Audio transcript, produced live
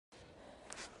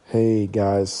Hey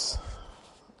guys.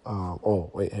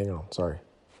 Wait, hang on. Sorry.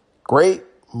 Great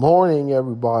morning,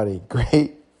 everybody.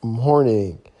 Great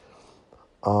morning.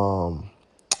 So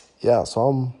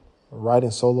I'm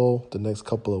riding solo the next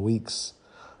couple of weeks.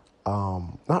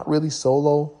 Not really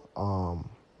solo.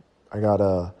 I got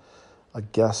a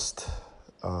guest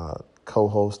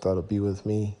co-host that'll be with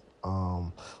me.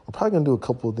 We're probably gonna do a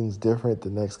couple of things different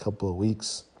the next couple of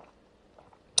weeks.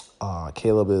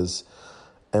 Caleb is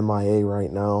MIA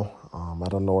right now. I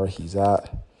don't know where he's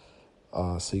at.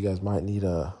 So you guys might need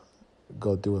to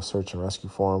go do a search and rescue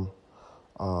for him.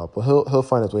 But he'll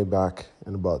find his way back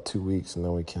in about 2 weeks, and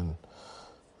then we can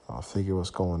figure what's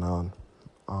going on.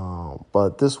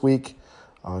 But this week,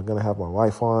 I'm going to have my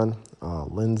wife on,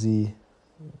 Lindsay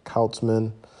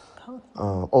Kautzman.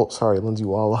 Lindsay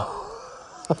Wallow.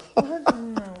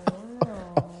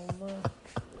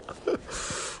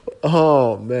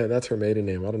 Oh, man, that's her maiden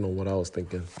name. I don't know what I was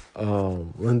thinking.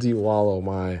 Lindsay Wallow,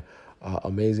 my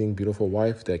amazing, beautiful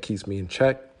wife that keeps me in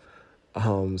check.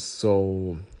 We're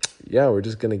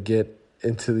just going to get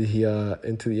into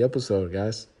the episode,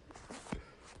 guys.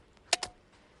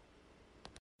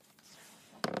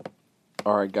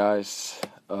 All right, guys.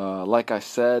 Like I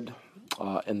said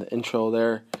in the intro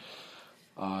there,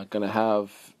 going to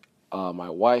have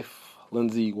my wife,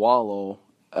 Lindsay Wallow,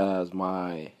 as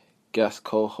my guest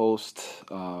co-host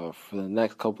for the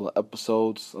next couple of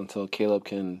episodes until Caleb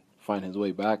can find his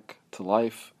way back to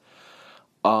life.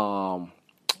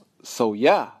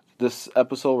 This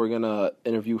episode we're gonna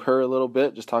interview her a little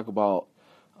bit, just talk about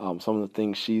some of the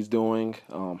things she's doing,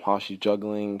 how she's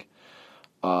juggling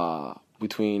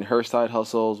between her side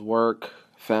hustles, work,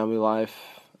 family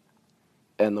life,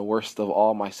 and the worst of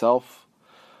all, myself.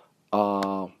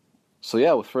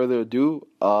 With further ado,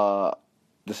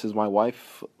 this is my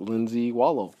wife, Lindsay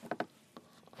Wallow.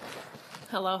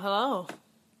 Hello.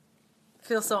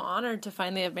 Feel so honored to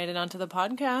finally have made it onto the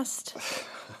podcast.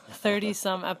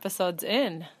 30-some episodes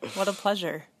in. What a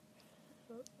pleasure.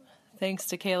 Thanks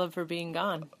to Caleb for being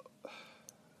gone.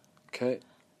 Okay.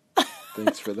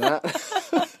 Thanks for that.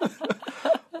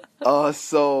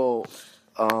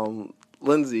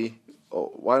 Lindsay,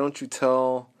 why don't you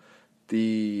tell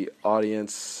the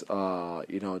audience,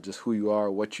 just who you are,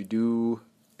 what you do,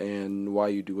 and why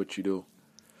you do what you do.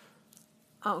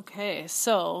 Okay,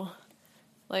 so,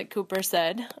 like Cooper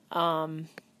said, I'm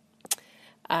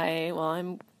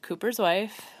Cooper's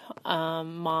wife,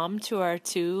 mom to our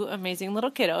two amazing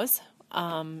little kiddos,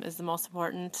 is the most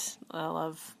important. I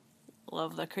love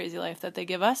the crazy life that they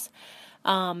give us.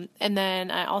 And then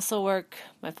I also work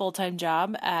my full-time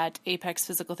job at Apex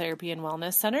Physical Therapy and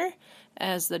Wellness Center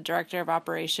as the director of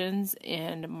operations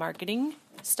and marketing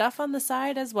stuff on the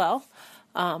side as well,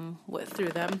 through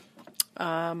them.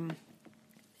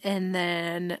 And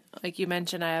then, like you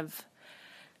mentioned, I have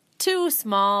two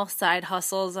small side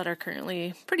hustles that are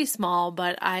currently pretty small,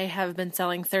 but I have been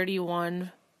selling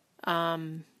 31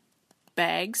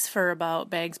 bags,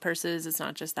 purses, it's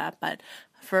not just that, but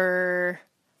for,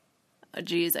 I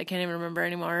can't even remember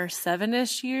anymore,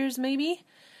 7-ish years maybe.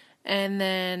 And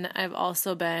then I've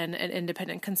also been an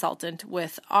independent consultant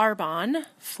with Arbonne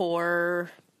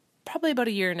for probably about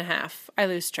 1.5 years. I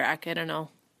lose track, I don't know,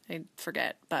 I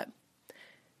forget, but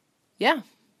yeah,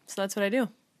 so that's what I do.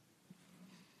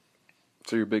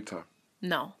 So you're big time?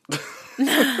 No.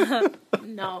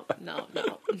 No.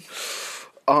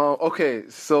 Okay,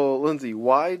 so Lindsay,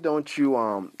 why don't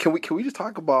you can we just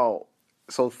talk about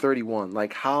 31,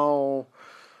 like how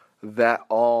that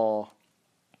all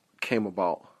came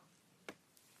about?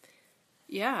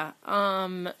 Yeah,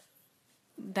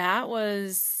 that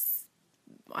was,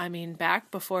 back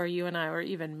before you and I were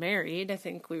even married. I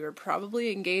think we were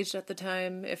probably engaged at the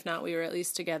time, if not, we were at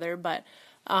least together, but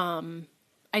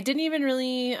I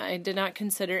did not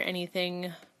consider any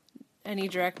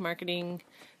direct marketing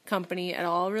company at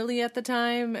all really at the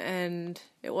time, and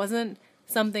it wasn't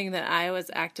something that I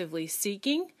was actively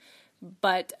seeking,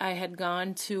 but I had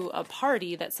gone to a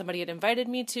party that somebody had invited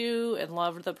me to and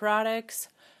loved the products,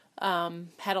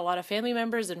 had a lot of family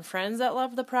members and friends that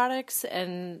loved the products,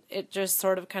 and it just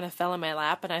sort of kind of fell in my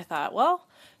lap, and I thought, well,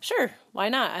 sure, why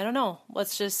not? I don't know,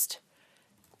 let's just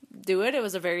do it. It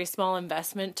was a very small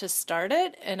investment to start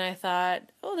it, and I thought,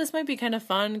 oh, this might be kind of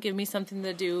fun, give me something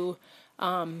to do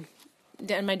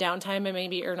in my downtime and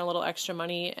maybe earn a little extra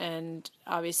money. And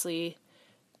obviously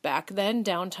back then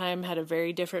downtime had a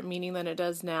very different meaning than it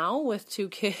does now with 2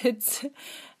 kids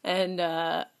and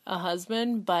a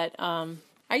husband, but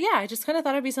I just kind of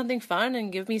thought it'd be something fun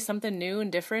and give me something new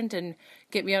and different and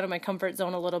get me out of my comfort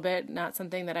zone a little bit. Not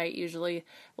something that I usually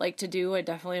like to do. I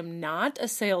definitely am not a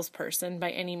salesperson by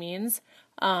any means.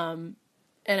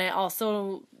 And I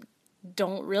also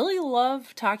don't really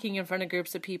love talking in front of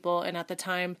groups of people. And at the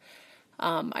time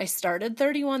I started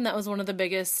 31, that was one of the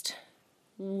biggest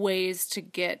ways to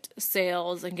get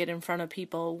sales and get in front of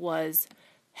people was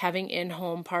having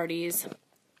in-home parties.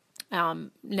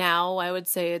 Now I would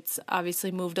say it's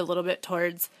obviously moved a little bit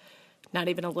towards, not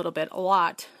even a little bit, a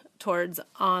lot towards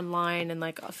online and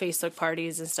like Facebook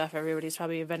parties and stuff. Everybody's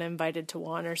probably been invited to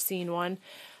one or seen one.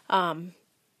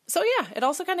 So yeah, it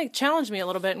also kind of challenged me a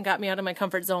little bit and got me out of my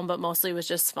comfort zone, but mostly was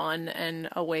just fun and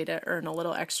a way to earn a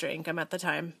little extra income at the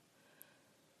time.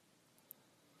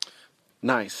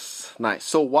 Nice, nice.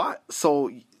 So why?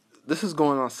 So this is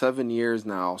going on 7 years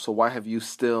now. So why have you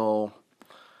still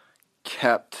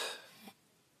kept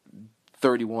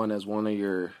 31 as one of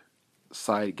your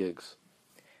side gigs?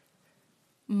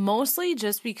 Mostly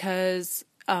just because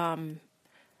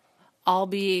I'll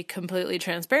be completely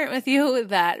transparent with you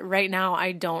that right now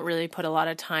I don't really put a lot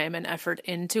of time and effort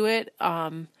into it.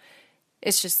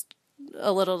 It's just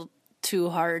a little too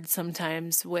hard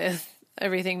sometimes with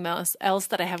everything else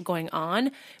that I have going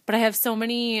on. But I have so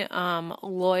many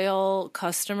loyal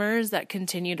customers that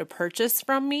continue to purchase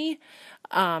from me,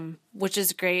 which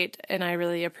is great, and I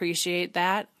really appreciate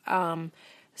that.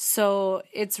 So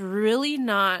it's really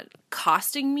not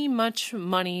costing me much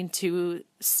money to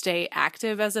stay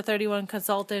active as a 31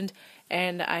 consultant,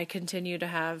 and I continue to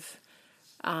have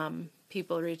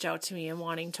people reach out to me and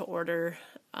wanting to order.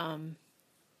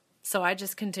 So I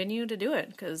just continue to do it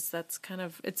because that's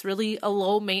it's really a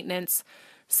low maintenance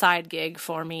side gig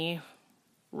for me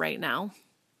right now.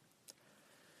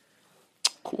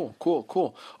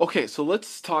 Cool. Okay, so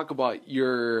let's talk about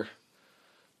your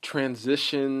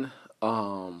transition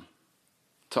to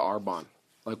Arbonne.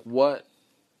 Like what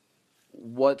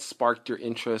sparked your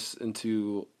interest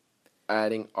into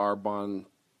adding Arbonne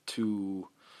to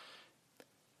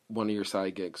one of your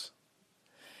side gigs?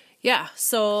 Yeah,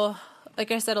 so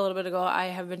like I said a little bit ago, I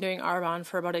have been doing Arbonne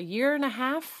for about a year and a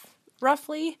half,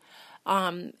 roughly.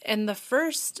 And the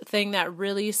first thing that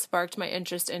really sparked my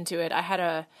interest into it, I had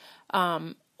a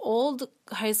old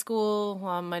high school,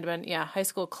 high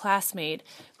school classmate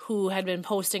who had been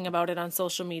posting about it on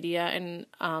social media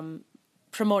and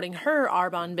promoting her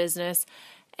Arbonne business,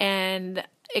 and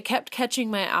it kept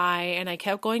catching my eye, and I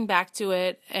kept going back to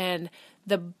it, and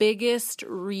the biggest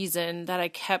reason that I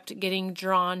kept getting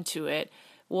drawn to it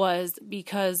was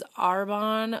because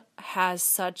Arbonne has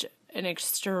such an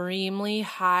extremely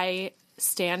high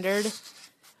standard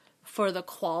for the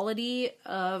quality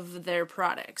of their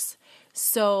products.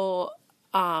 So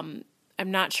I'm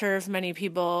not sure if many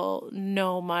people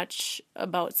know much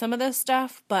about some of this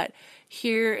stuff, but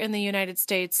here in the United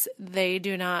States, they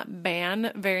do not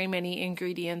ban very many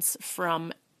ingredients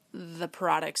from the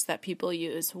products that people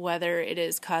use, whether it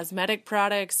is cosmetic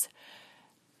products,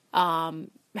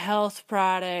 health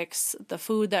products, the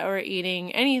food that we're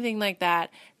eating, anything like that.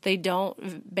 They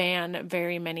don't ban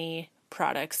very many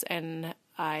products, and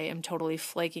I am totally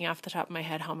flaking off the top of my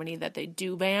head how many that they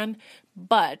do ban.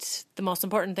 But the most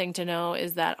important thing to know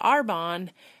is that Arbonne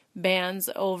bans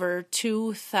over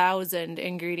 2,000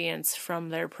 ingredients from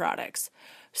their products.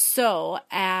 So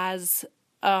as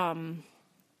a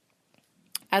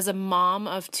mom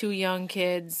of two young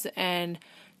kids and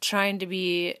trying to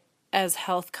be as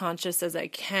health conscious as I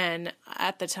can,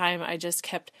 at the time I just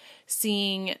kept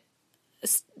seeing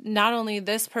not only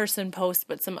this person post,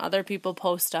 but some other people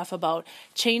post stuff about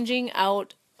changing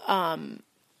out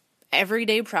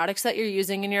everyday products that you're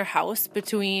using in your house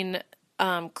between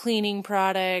cleaning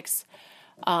products,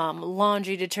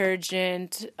 laundry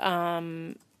detergent,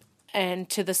 and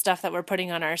to the stuff that we're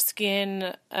putting on our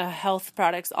skin, health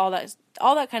products, all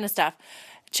that kind of stuff,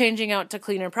 changing out to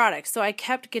cleaner products. So I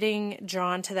kept getting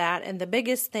drawn to that, and the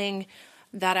biggest thing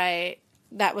that I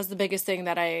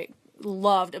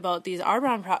loved about these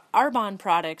Arbonne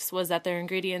products was that their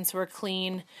ingredients were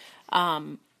clean.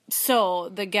 So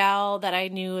the gal that I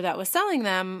knew that was selling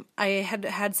them, I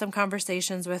had some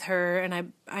conversations with her,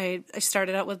 and I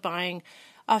started out with buying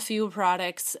a few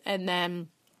products, and then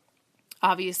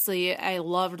obviously I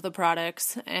loved the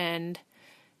products and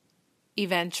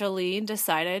eventually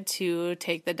decided to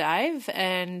take the dive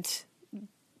and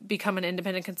become an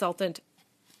independent consultant,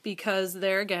 because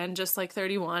there again, just like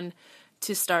 31,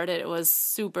 to start it was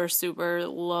super, super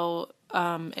low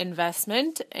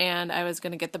investment, and I was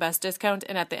going to get the best discount.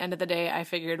 And at the end of the day, I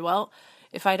figured, well,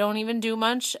 if I don't even do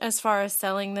much as far as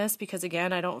selling this, because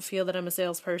again, I don't feel that I'm a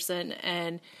salesperson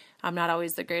and I'm not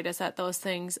always the greatest at those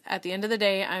things. At the end of the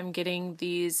day, I'm getting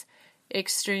these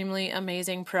extremely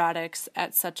amazing products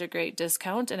at such a great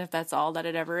discount. And if that's all that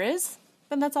it ever is,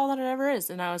 then that's all that it ever is.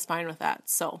 And I was fine with that.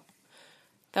 So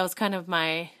that was kind of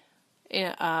my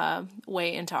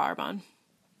way into Arbonne.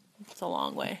 It's a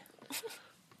long way.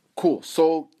 Cool.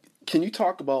 So, can you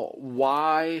talk about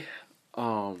why?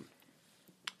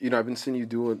 I've been seeing you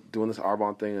doing this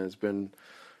Arbonne thing, and it's been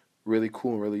really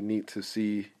cool and really neat to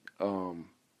see.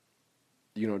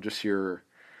 Just your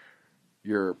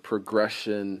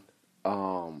progression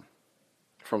from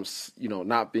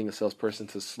not being a salesperson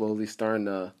to slowly starting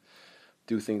to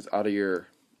do things out of your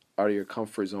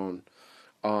comfort zone.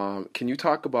 Can you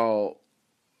talk about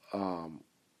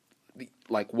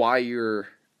why you're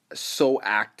so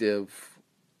active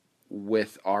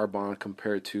with Arbonne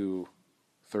compared to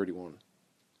 31?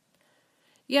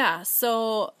 Yeah,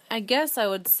 so I guess I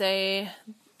would say,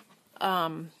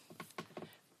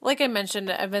 like I mentioned,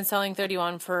 I've been selling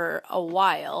 31 for a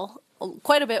while,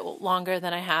 quite a bit longer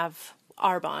than I have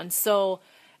Arbonne. So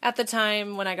at the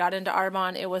time when I got into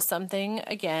Arbonne, it was something,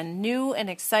 again, new and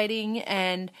exciting.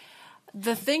 And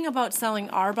the thing about selling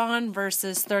Arbonne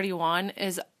versus 31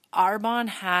 is Arbonne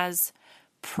has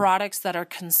products that are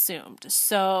consumed.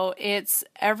 So it's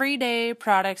everyday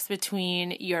products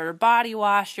between your body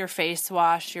wash, your face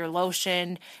wash, your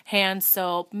lotion, hand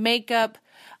soap, makeup,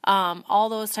 all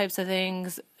those types of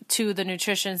things, to the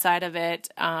nutrition side of it,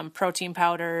 protein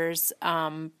powders,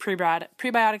 prebiotics,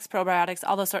 probiotics,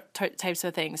 all those types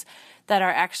of things that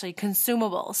are actually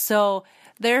consumable. So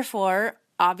therefore,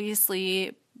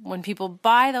 obviously, when people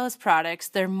buy those products,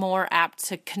 they're more apt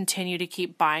to continue to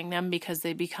keep buying them because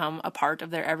they become a part of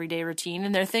their everyday routine.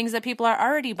 And they're things that people are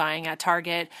already buying at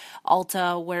Target,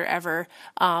 Ulta, wherever,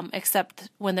 except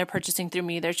when they're purchasing through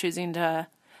me, they're choosing to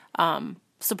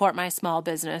support my small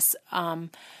business.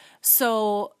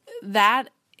 So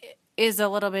that is a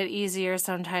little bit easier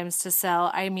sometimes to sell.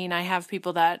 I mean, I have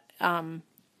people that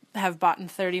have bought in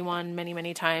 31 many,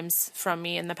 many times from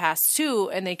me in the past too,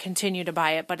 and they continue to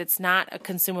buy it, but it's not a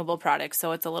consumable product,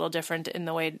 so it's a little different in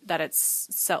the way that it's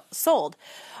sold.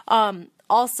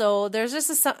 Also, there's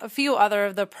just a few other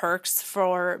of the perks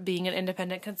for being an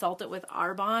independent consultant with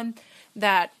Arbonne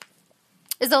that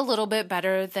is a little bit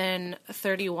better than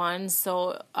 31,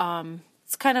 so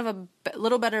it's kind of a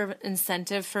little better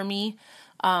incentive for me.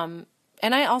 And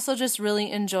I also just really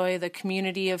enjoy the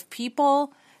community of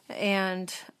people.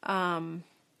 And,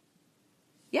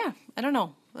 yeah, I don't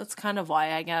know. That's kind of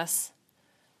why, I guess.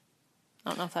 I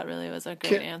don't know if that really was a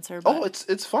great answer. But... Oh,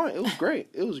 it's fine. It was great.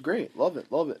 It was great. Love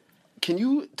it. Can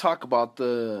you talk about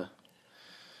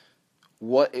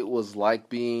what it was like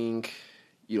being,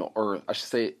 or I should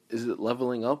say, is it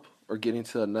leveling up or getting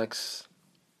to the next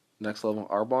level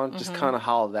Arbonne? Mm-hmm. Just kind of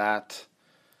how that,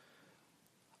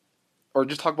 or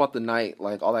just talk about the night,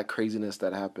 like all that craziness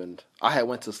that happened. I had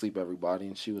went to sleep, everybody,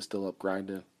 and she was still up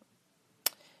grinding.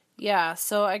 Yeah,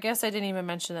 so I guess I didn't even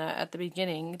mention that at the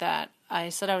beginning, that I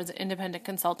said I was an independent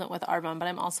consultant with Arbonne, but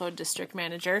I'm also a district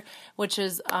manager, which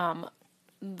is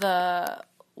the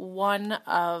one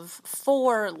of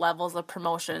 4 levels of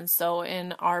promotion. So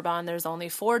in Arbonne, there's only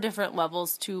 4 different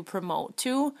levels to promote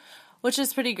to, which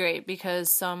is pretty great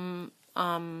because some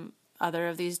other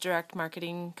of these direct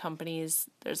marketing companies,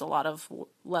 there's a lot of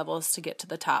levels to get to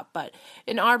the top. But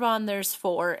in Arbonne, there's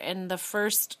 4, and the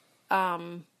first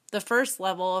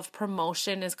level of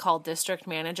promotion is called district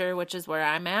manager, which is where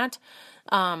I'm at.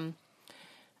 And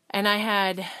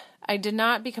I did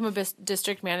not become a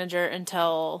district manager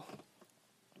until,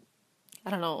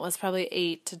 I don't know, it was probably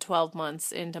 8 to 12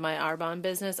 months into my Arbonne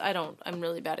business. I'm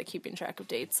really bad at keeping track of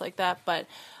dates like that. But,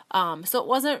 so it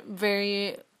wasn't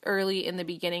very early in the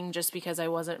beginning just because I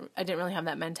didn't really have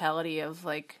that mentality of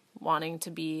like wanting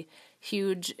to be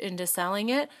huge into selling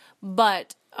it.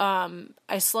 But,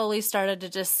 I slowly started to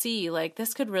just see like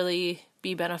this could really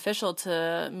be beneficial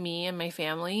to me and my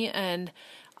family. And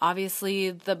obviously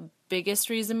the biggest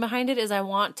reason behind it is I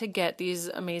want to get these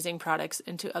amazing products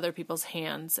into other people's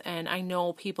hands. And I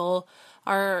know people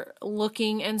are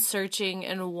looking and searching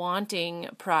and wanting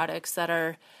products that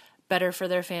are better for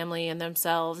their family and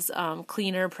themselves,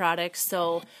 cleaner products.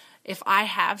 So if I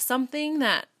have something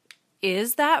that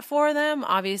is that for them,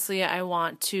 obviously I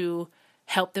want to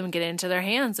help them get into their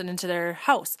hands and into their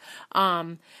house.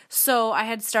 So I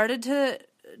had started to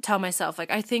tell myself,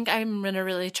 like, I think I'm going to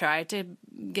really try to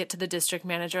get to the district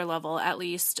manager level at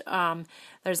least.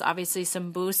 There's obviously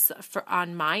some boosts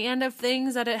on my end of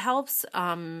things that it helps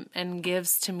and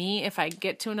gives to me if I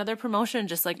get to another promotion,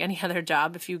 just like any other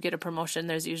job. If you get a promotion,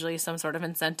 there's usually some sort of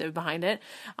incentive behind it.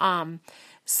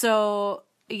 So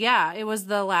yeah, it was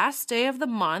the last day of the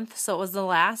month. So it was the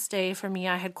last day for me.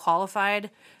 I had qualified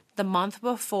the month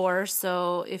before.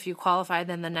 So if you qualify,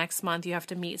 then the next month you have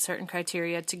to meet certain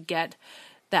criteria to get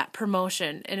that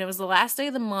promotion. And it was the last day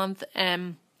of the month,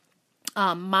 and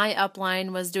My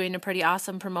upline was doing a pretty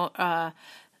awesome promotion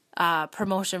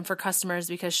for customers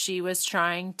because she was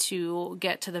trying to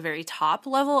get to the very top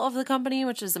level of the company,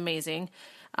 which is amazing.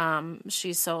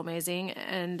 She's so amazing.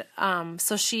 And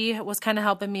so she was kind of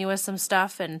helping me with some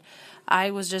stuff, and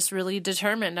I was just really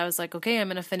determined. I was like, okay, I'm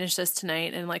going to finish this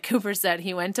tonight. And like Cooper said,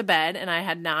 he went to bed and I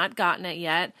had not gotten it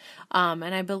yet. And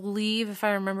I believe, if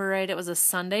I remember right, it was a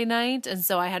Sunday night. And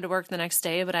so I had to work the next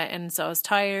day, so I was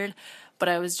tired. But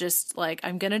I was just like,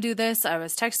 I'm going to do this. I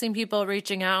was texting people,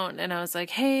 reaching out, and I was like,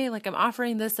 hey, like I'm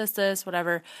offering this,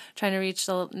 whatever, trying to reach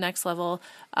the next level.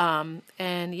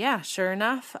 And yeah, sure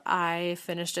enough, I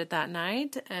finished it that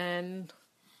night, and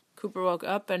Cooper woke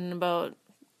up and about,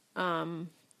 I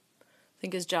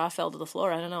think his jaw fell to the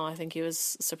floor. I don't know. I think he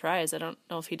was surprised. I don't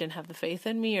know if he didn't have the faith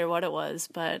in me or what it was,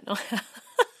 but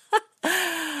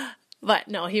but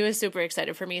no, he was super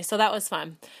excited for me. So that was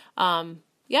fun.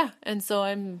 Yeah. And so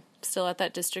I'm still at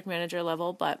that district manager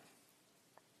level, but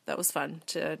that was fun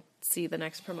to see the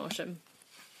next promotion.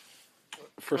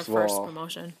 First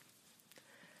promotion.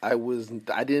 I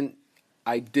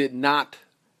did not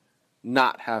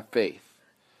have faith.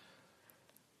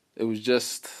 It was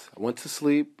just, I went to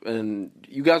sleep and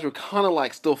you guys were kind of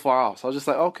like still far off. So I was just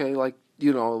like, okay, like,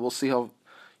 we'll see how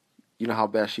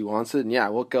bad she wants it. And yeah, I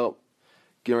woke up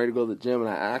getting ready to go to the gym and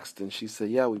I asked and she said,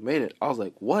 yeah, we made it. I was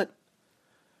like, what?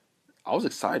 I was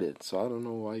excited, so I don't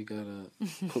know why you gotta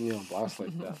put me on blast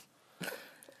like that.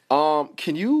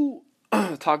 Can you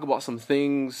talk about some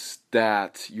things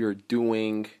that you're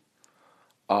doing,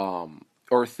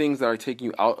 or things that are taking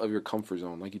you out of your comfort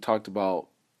zone? Like you talked about,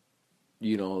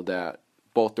 that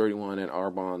both 31 and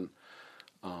Arbonne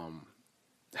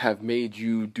have made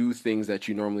you do things that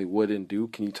you normally wouldn't do.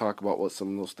 Can you talk about what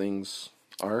some of those things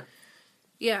are?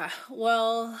 Yeah,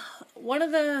 well, one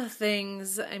of the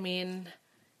things,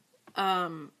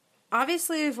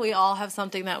 obviously if we all have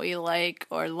something that we like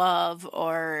or love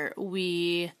or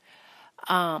we,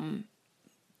 that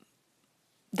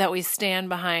we stand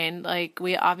behind, like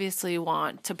we obviously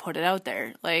want to put it out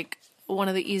there. Like one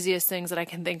of the easiest things that I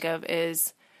can think of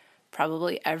is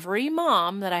probably every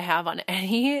mom that I have on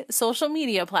any social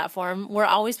media platform. We're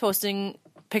always posting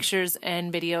pictures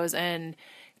and videos and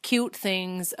cute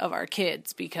things of our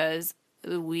kids because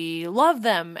we love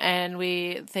them and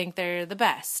we think they're the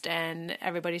best and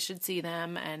everybody should see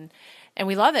them and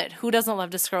we love it. Who doesn't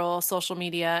love to scroll social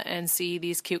media and see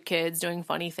these cute kids doing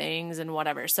funny things and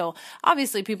whatever? So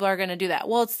obviously people are going to do that.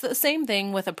 Well, it's the same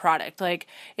thing with a product. Like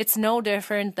it's no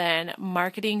different than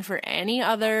marketing for any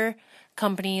other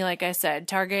company. Like I said,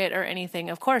 Target or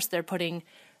anything. Of course, they're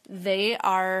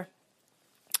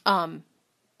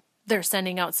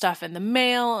sending out stuff in the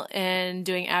mail and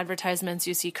doing advertisements.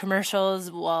 You see commercials.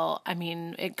 Well,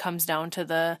 it comes down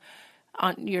to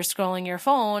you're scrolling your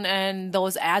phone and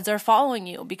those ads are following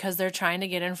you because they're trying to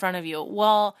get in front of you.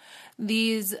 Well,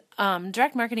 these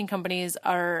direct marketing companies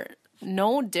are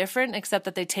no different except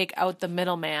that they take out the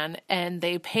middleman and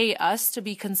they pay us to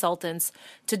be consultants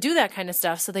to do that kind of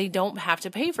stuff so they don't have to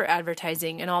pay for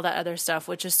advertising and all that other stuff,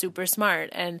 which is super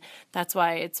smart. And that's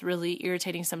why it's really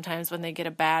irritating sometimes when they get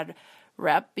a bad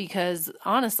rep because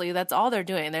honestly, that's all they're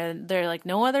doing. They're like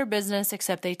no other business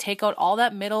except they take out all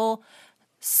that middle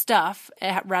stuff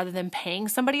rather than paying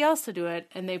somebody else to do it,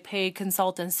 and they pay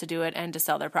consultants to do it and to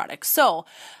sell their products. So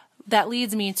that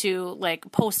leads me to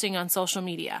like posting on social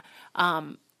media.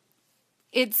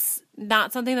 It's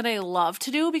not something that I love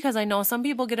to do because I know some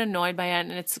people get annoyed by it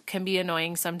and it can be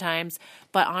annoying sometimes.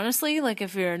 But honestly, like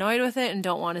if you're annoyed with it and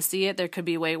don't want to see it, there could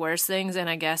be way worse things. And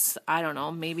I guess, I don't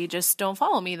know, maybe just don't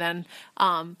follow me then.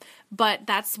 But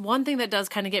that's one thing that does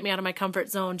kind of get me out of my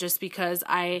comfort zone just because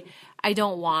I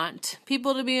don't want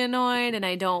people to be annoyed and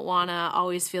I don't want to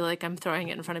always feel like I'm throwing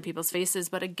it in front of people's faces.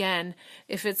 But again,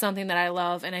 if it's something that I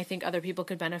love and I think other people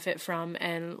could benefit from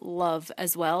and love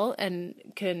as well and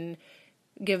can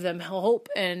give them hope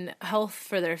and health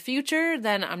for their future,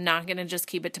 then I'm not going to just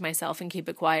keep it to myself and keep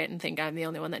it quiet and think I'm the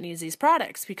only one that needs these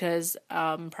products because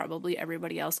probably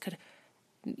everybody else could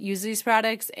use these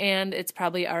products and it's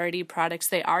probably already products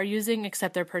they are using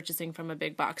except they're purchasing from a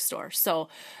big box store. So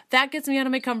that gets me out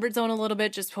of my comfort zone a little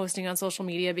bit, just posting on social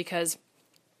media, because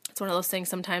it's one of those things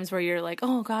sometimes where you're like,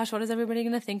 oh gosh, what is everybody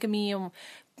going to think of me? And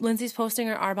Lindsay's posting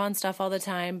her Arbonne stuff all the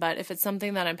time. But if it's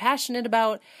something that I'm passionate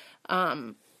about,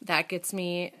 that gets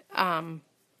me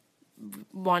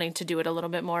wanting to do it a little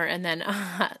bit more. And then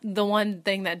the one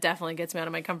thing that definitely gets me out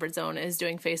of my comfort zone is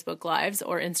doing Facebook Lives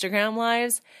or Instagram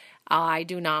Lives. I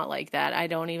do not like that. I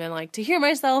don't even like to hear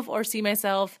myself or see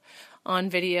myself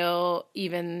on video,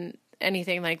 even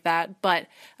anything like that. But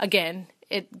again,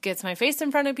 it gets my face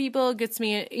in front of people, gets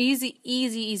me an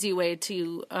easy way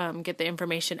to get the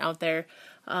information out there.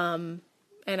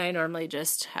 And I normally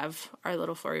just have our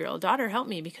little 4-year-old daughter help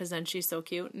me because then she's so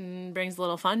cute and brings a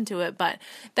little fun to it. But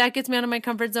that gets me out of my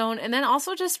comfort zone. And then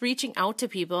also just reaching out to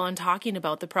people and talking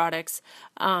about the products.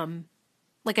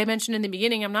 Like I mentioned in the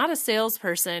beginning, I'm not a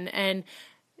salesperson, and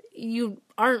you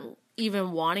aren't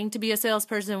even wanting to be a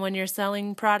salesperson when you're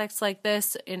selling products like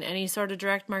this in any sort of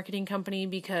direct marketing company,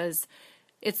 because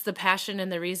it's the passion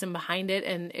and the reason behind it.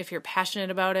 And if you're passionate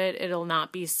about it, it'll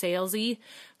not be salesy.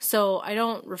 So I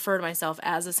don't refer to myself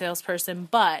as a salesperson,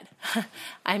 but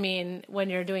I mean,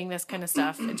 when you're doing this kind of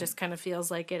stuff, it just kind of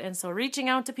feels like it. And so reaching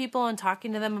out to people and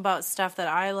talking to them about stuff that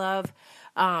I love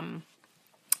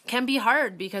can be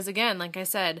hard because, again, like I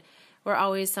said, we're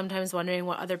always sometimes wondering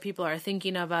what other people are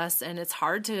thinking of us, and it's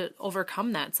hard to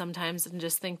overcome that sometimes and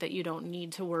just think that you don't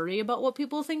need to worry about what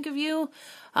people think of you.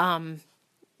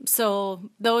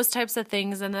 So those types of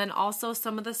things. And then also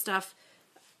some of the stuff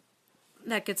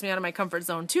that gets me out of my comfort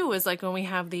zone too is like when we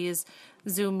have these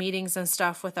Zoom meetings and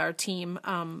stuff with our team,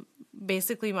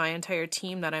 basically my entire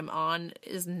team that I'm on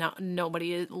is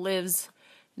nobody lives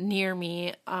near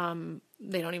me.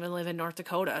 They don't even live in North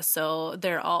Dakota. So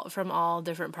they're all from all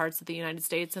different parts of the United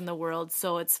States and the world.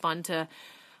 So it's fun to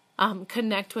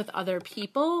connect with other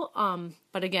people.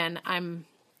 But again, I'm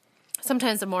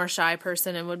sometimes a more shy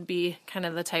person and would be kind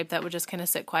of the type that would just kind of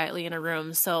sit quietly in a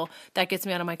room. So that gets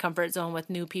me out of my comfort zone with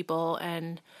new people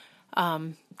and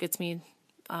gets me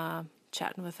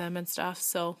chatting with them and stuff.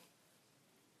 So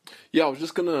yeah, I was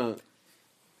just gonna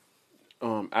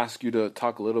ask you to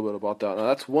talk a little bit about that. Now,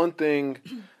 that's one thing.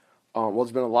 Well,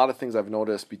 there's been a lot of things I've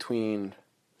noticed between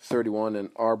 31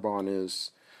 and Arbonne is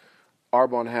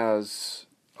Arbonne has,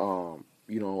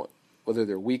 whether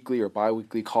they're weekly or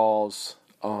bi-weekly calls,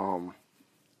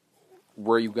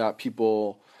 where you've got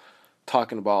people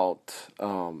talking about,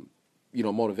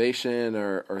 motivation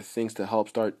or things to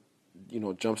help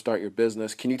jumpstart your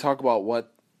business. Can you talk about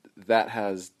what that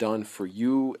has done for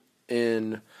you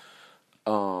in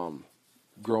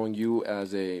growing you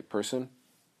as a person?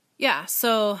 Yeah,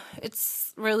 so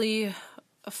it's really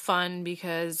fun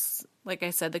because, like I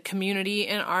said, the community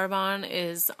in Arbonne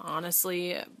is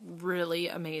honestly really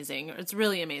amazing. It's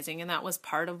really amazing, and that was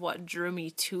part of what drew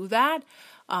me to that.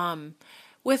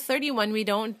 With 31, we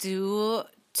don't do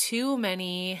too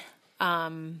many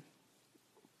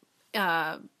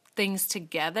things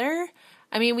together.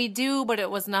 I mean, we do, but it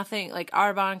was nothing, like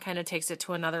Arbonne kind of takes it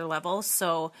to another level.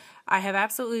 So I have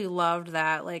absolutely loved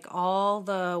that. Like all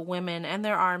the women, and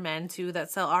there are men too that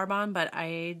sell Arbonne, but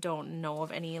I don't know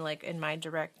of any like in my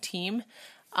direct team.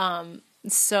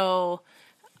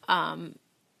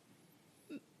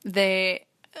 They,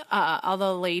 all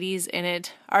the ladies in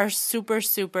it are super,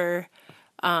 super,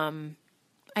 I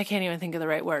can't even think of the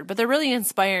right word, but they're really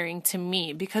inspiring to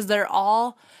me because they're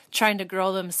all trying to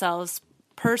grow themselves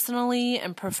personally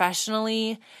and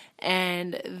professionally,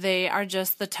 and they are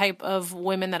just the type of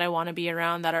women that I want to be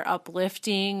around that are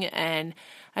uplifting. And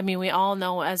I mean, we all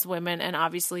know as women and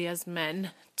obviously as men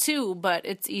too, but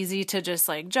it's easy to just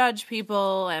like judge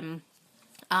people, and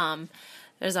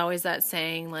there's always that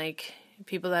saying like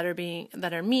people that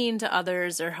are mean to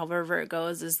others or however it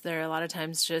goes is they're a lot of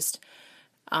times just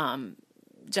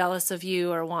jealous of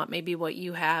you or want maybe what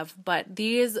you have. But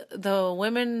the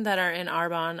women that are in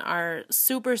Arbonne are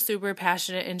super, super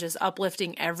passionate and just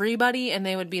uplifting everybody, and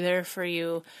they would be there for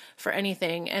you for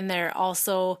anything. And they're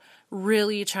also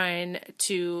really trying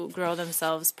to grow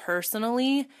themselves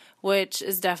personally, which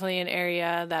is definitely an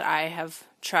area that I have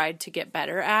tried to get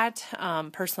better at,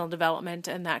 personal development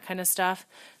and that kind of stuff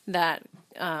that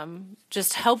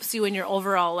just helps you in your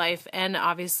overall life and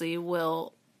obviously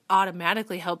will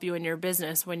automatically help you in your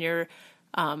business when you're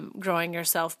growing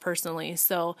yourself personally.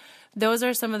 So those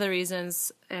are some of the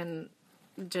reasons and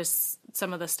just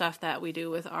some of the stuff that we do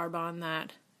with Arbonne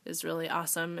that is really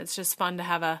awesome. It's just fun to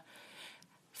have a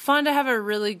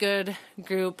really good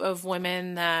group of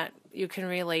women that you can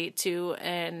relate to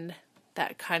and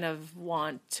that kind of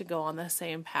want to go on the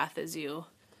same path as you.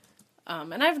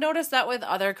 And I've noticed that with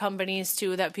other companies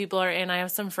too that people are in. I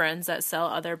have some friends that sell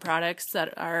other products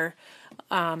that are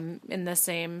in the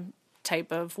same type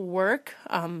of work.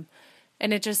 And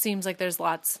it just seems like there's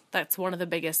lots. That's one of the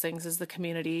biggest things is the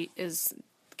community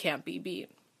can't be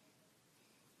beat.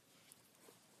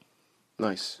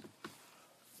 Nice.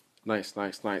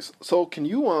 So can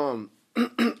you,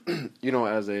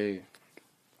 as a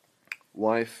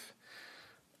wife,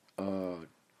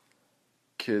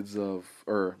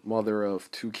 mother of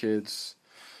 2 kids,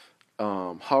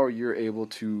 how are you able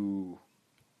to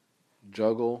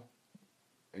juggle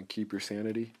and keep your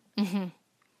sanity? Mm-hmm.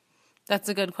 That's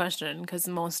a good question, because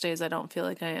most days I don't feel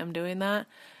like I am doing that.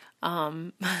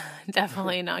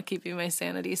 Definitely not keeping my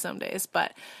sanity some days.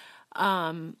 But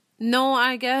no,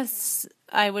 I guess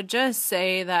I would just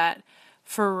say that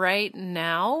for right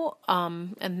now,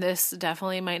 and this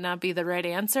definitely might not be the right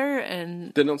answer,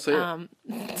 and then don't say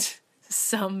it.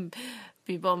 Some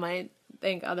people might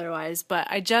think otherwise, but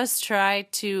I just try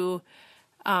to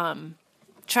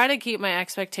keep my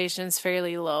expectations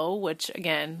fairly low, which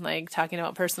again, like talking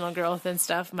about personal growth and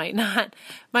stuff might not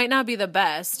be the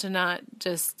best, to not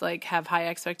just like have high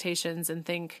expectations and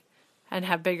think and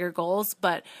have bigger goals.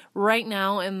 But right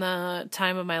now in the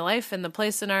time of my life and the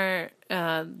place in our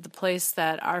the place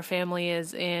that our family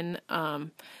is in,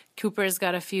 Cooper's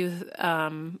got a few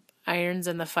irons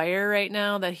in the fire right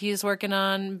now that he's working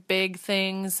on, big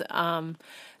things,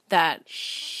 that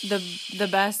the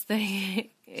best thing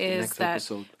is that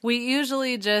episode. We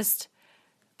usually just,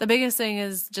 the biggest thing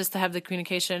is just to have the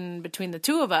communication between the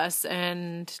two of us,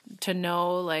 and to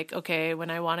know, like, okay, when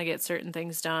I want to get certain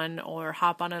things done or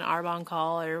hop on an Arbonne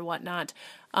call or whatnot.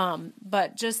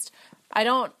 But just, I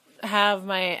don't have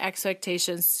my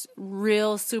expectations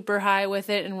real super high with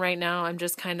it. And right now I'm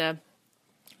just kind of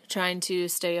trying to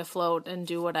stay afloat and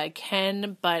do what I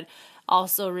can, but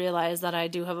also realize that I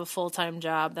do have a full-time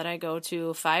job that I go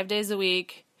to 5 days a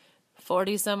week,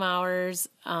 40 some hours,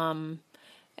 and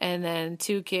then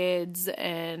 2 kids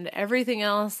and everything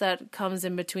else that comes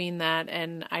in between that.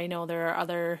 And I know there are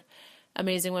other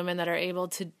amazing women that are able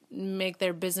to make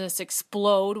their business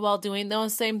explode while doing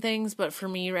those same things. But for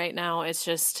me right now, it's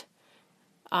just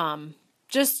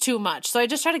too much. So I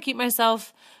just try to keep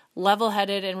myself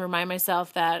level-headed and remind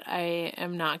myself that I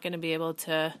am not going to be able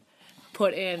to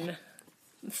put in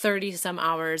 30 some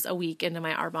hours a week into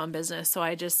my Arbonne business. So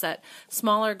I just set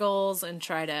smaller goals and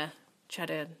try to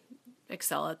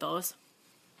excel at those.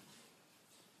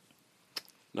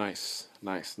 Nice.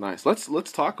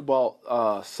 Let's talk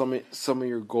about some of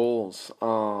your goals.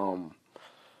 What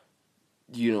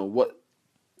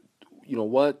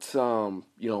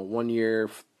 1 year,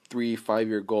 3, 5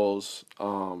 year goals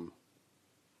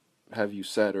have you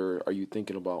set or are you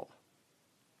thinking about?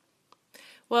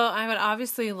 Well, I would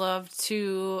obviously love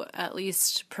to at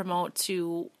least promote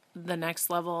to the next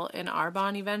level in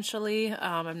Arbonne eventually.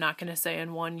 I'm not going to say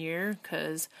in 1 year,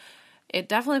 because it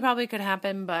definitely probably could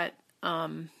happen, but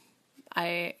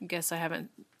I guess I haven't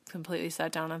completely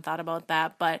sat down and thought about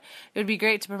that. But it would be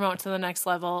great to promote to the next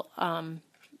level.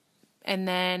 And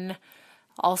then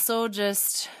also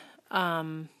just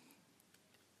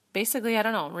basically, I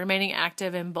don't know, remaining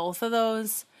active in both of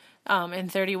those. In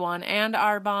 31 and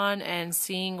Arbonne, and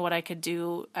seeing what I could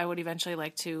do. I would eventually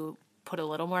like to put a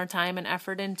little more time and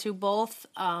effort into both,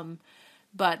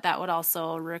 but that would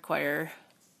also require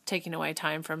taking away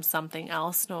time from something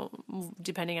else,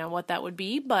 depending on what that would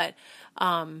be. But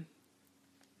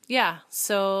yeah,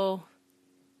 so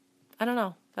I don't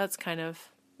know. That's kind of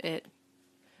it.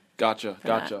 Gotcha.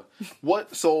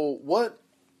 What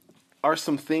are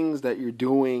some things that you're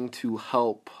doing to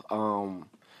help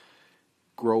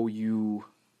grow you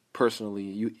personally?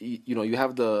 You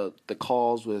have the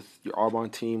calls with your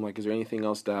Arbonne team. Like, is there anything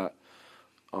else that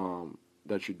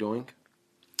you're doing?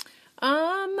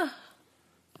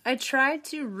 I try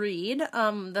to read.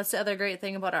 That's the other great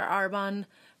thing about our Arbonne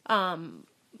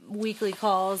weekly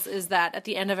calls, is that at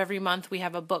the end of every month we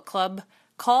have a book club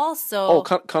call. So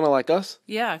kind of like us?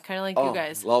 Yeah, kind of like you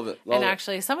guys. Love it.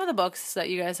 Actually, some of the books that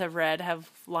you guys have read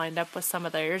have lined up with some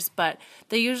of theirs, but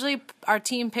they usually, our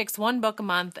team picks one book a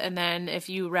month, and then if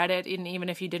you read it, and even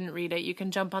if you didn't read it, you can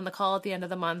jump on the call at the end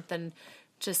of the month and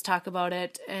just talk about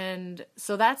it. And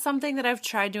so that's something that I've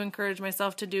tried to encourage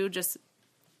myself to do, just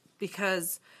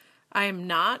because I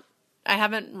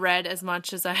haven't read as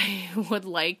much as I would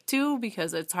like to,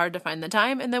 because it's hard to find the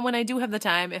time. And then when I do have the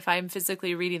time, if I'm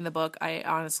physically reading the book, I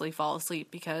honestly fall asleep,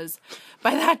 because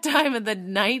by that time of the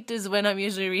night is when I'm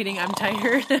usually reading. I'm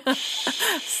tired.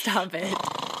 Stop it.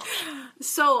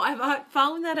 So I've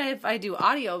found that if I do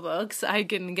audiobooks, I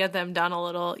can get them done a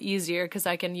little easier, because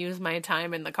I can use my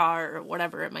time in the car or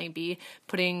whatever it might be,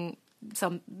 doing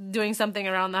something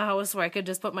around the house where I could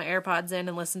just put my AirPods in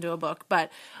and listen to a book.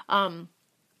 But,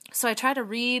 so I try to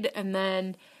read and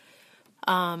then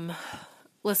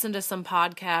listen to some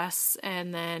podcasts,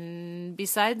 and then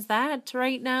besides that,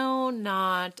 right now,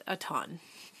 not a ton.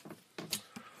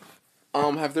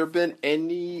 Have there been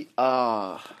any,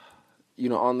 on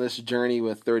this journey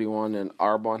with 31 and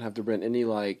Arbonne, have there been any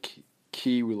like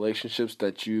key relationships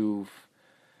that you've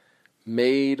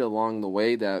made along the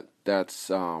way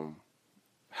that's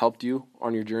helped you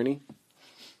on your journey?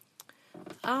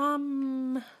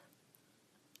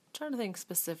 Trying to think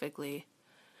specifically.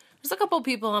 There's a couple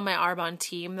people on my Arbonne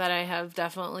team that I have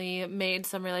definitely made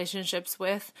some relationships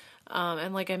with.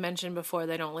 And like I mentioned before,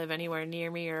 they don't live anywhere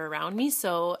near me or around me.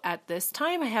 So at this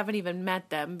time, I haven't even met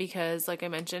them because, like I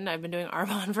mentioned, I've been doing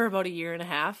Arbonne for about 1.5 years.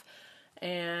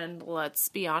 And let's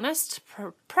be honest,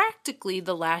 practically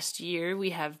the last year we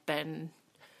have been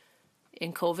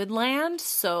in COVID land,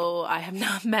 so I have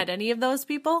not met any of those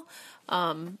people.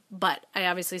 But I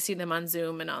obviously see them on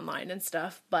Zoom and online and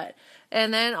stuff.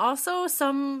 And then also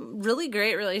some really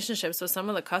great relationships with some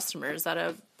of the customers that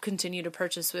have continued to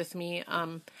purchase with me.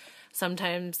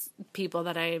 Sometimes people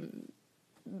that I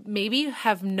maybe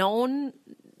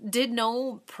did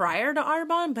know prior to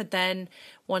Arbonne, but then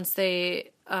once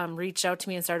they reached out to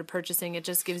me and started purchasing, it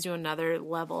just gives you another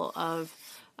level of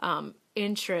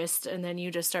interest, and then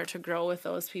you just start to grow with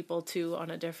those people too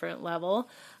on a different level.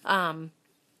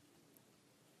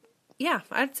 Yeah,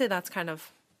 I'd say that's kind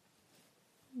of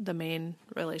the main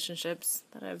relationships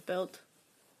that I've built.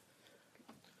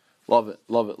 Love it,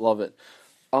 love it, love it.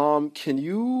 Can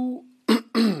you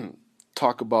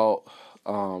talk about,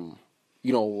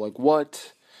 like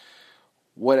what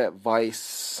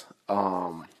advice,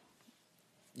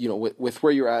 with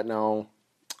where you're at now,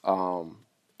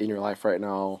 in your life right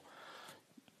now,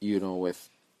 with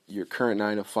your current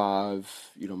 9 to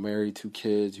 5, married, 2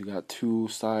 kids, you got 2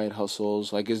 side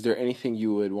hustles. Like, is there anything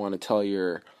you would want to tell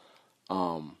your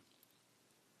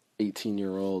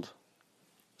 18-year-old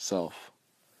self?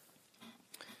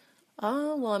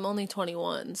 Well, I'm only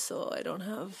 21, so I don't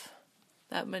have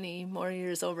that many more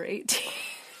years over 18.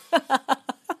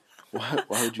 Why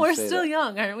would you We're say still that?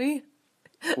 young, aren't we?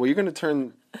 Well, you're going to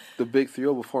turn the big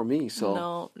 3-0 before me,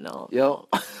 so. No. Yep.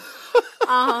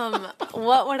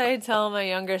 What would I tell my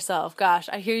younger self? Gosh,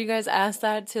 I hear you guys ask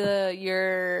that to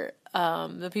your,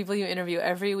 the people you interview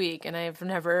every week, and I've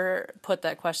never put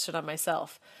that question on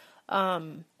myself.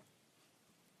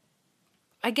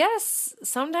 I guess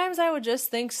sometimes I would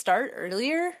just think start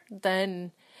earlier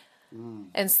and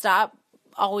stop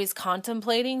always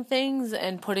contemplating things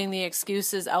and putting the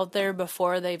excuses out there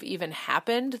before they've even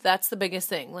happened. That's the biggest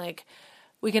thing. Like,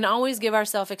 we can always give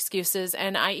ourselves excuses,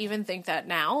 and I even think that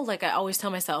now. Like, I always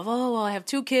tell myself, oh, well, I have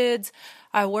 2 kids,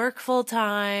 I work full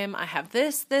time, I have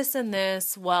this, and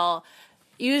this. Well,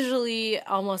 usually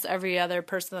almost every other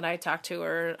person that I talk to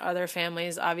or other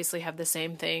families obviously have the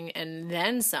same thing and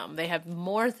then some. They have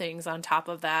more things on top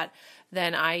of that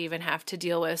than I even have to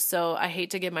deal with. So I hate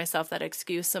to give myself that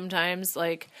excuse sometimes.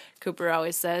 Like Cooper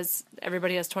always says,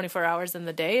 everybody has 24 hours in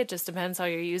the day. It just depends how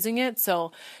you're using it.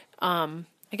 So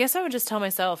I guess I would just tell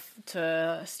myself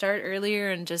to start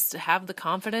earlier and just have the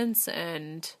confidence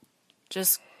and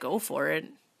just go for it.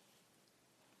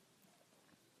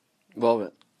 Love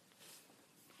it.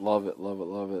 Love it.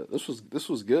 This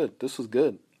was good.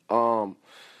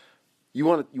 You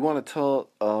want to tell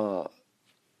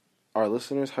our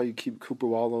listeners how you keep Cooper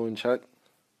Wallow in check?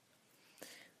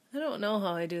 I don't know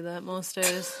how I do that most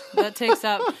days. That takes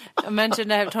up, I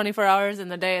mentioned I have 24 hours in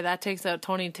the day. That takes out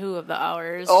 22 of the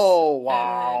hours. Oh,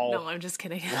 wow. No, I'm just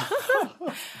kidding.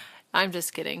 I'm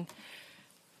just kidding.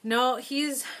 No,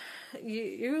 you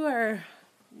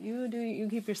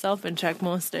keep yourself in check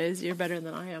most days. You're better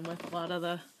than I am with a lot of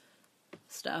the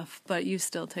stuff, but you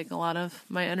still take a lot of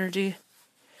my energy.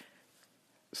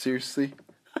 Seriously?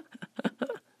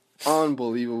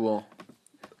 Unbelievable.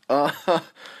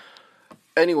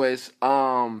 Anyways,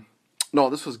 no,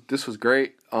 this was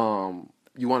great.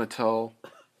 You want to tell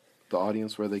the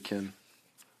audience where they can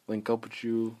link up with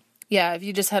you? Yeah, if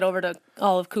you just head over to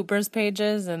all of Cooper's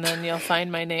pages and then you'll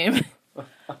find my name.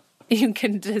 You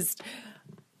can just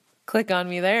click on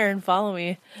me there and follow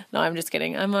me. No, I'm just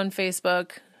kidding. I'm on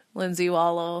Facebook, Lindsay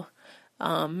Wallow.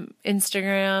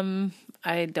 Instagram,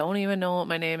 I don't even know what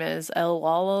my name is. L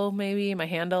Wallow, maybe, my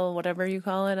handle, whatever you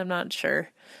call it. I'm not sure.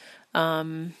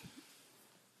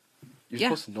 You're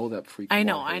supposed to know that freaking. I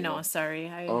know. Sorry.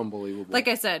 Unbelievable. Like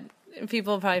I said,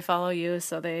 people probably follow you,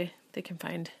 so they can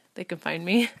find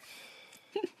me.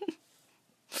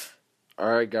 All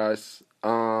right, guys.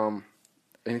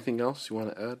 Anything else you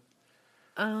want to add?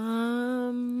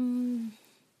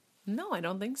 No, I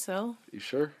don't think so. You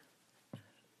sure?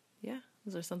 Yeah.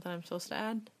 Is there something I'm supposed to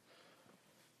add?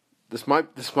 This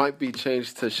might be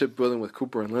changed to Shipbuilding with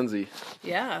Cooper and Lindsay.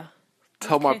 Yeah.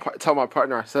 Tell my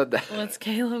partner I said that. What's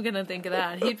Caleb gonna think of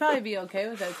that? He'd probably be okay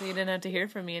with that, so he didn't have to hear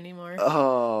from me anymore.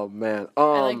 Oh man,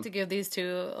 I like to give these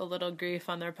two a little grief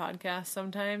on their podcast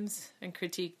sometimes and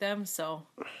critique them. So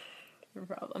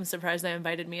I'm surprised they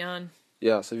invited me on.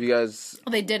 Yeah, so if you guys,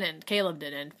 well, they didn't. Caleb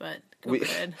didn't, but Cooper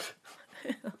did.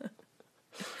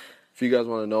 If you guys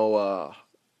want to know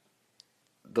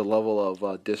the level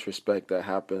of disrespect that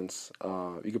happens,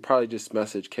 you could probably just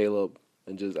message Caleb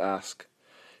and just ask.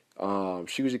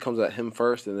 She usually comes at him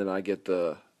first, and then I get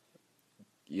the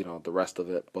rest of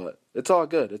it. But it's all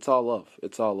good. It's all love.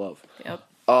 It's all love. Yep.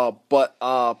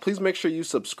 But please make sure you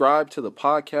subscribe to the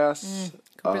podcast.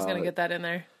 Cooper's gonna get that in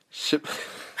there.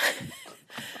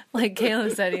 Like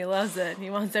Caleb said, he loves it. He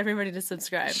wants everybody to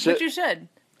subscribe, which you should.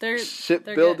 They're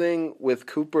Shipbuilding good. With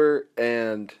Cooper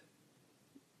and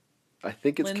I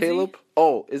think it's Lindsay? Caleb.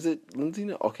 Oh, is it Lindsay?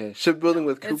 No. Okay. Shipbuilding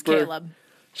with Cooper. It's Caleb.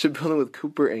 Shipbuilding with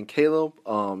Cooper and Caleb.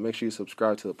 Make sure you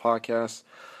subscribe to the podcast.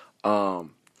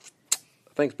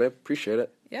 Thanks, babe. Appreciate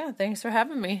it. Yeah, thanks for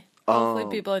having me.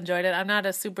 Hopefully people enjoyed it. I'm not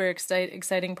a super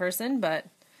exciting person, but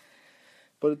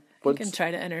I can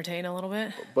try to entertain a little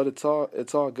bit. But it's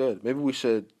all good. Maybe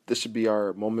this should be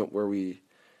our moment where we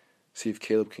see if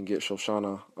Caleb can get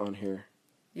Shoshana on here.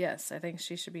 Yes, I think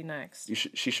she should be next.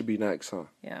 She should be next, huh?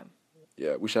 Yeah.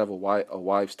 Yeah, we should have a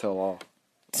wives tell all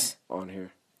on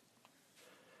here.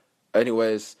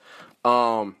 Anyways,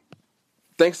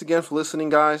 thanks again for listening,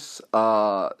 guys.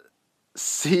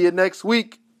 See you next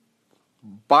week.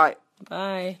 Bye.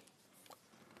 Bye.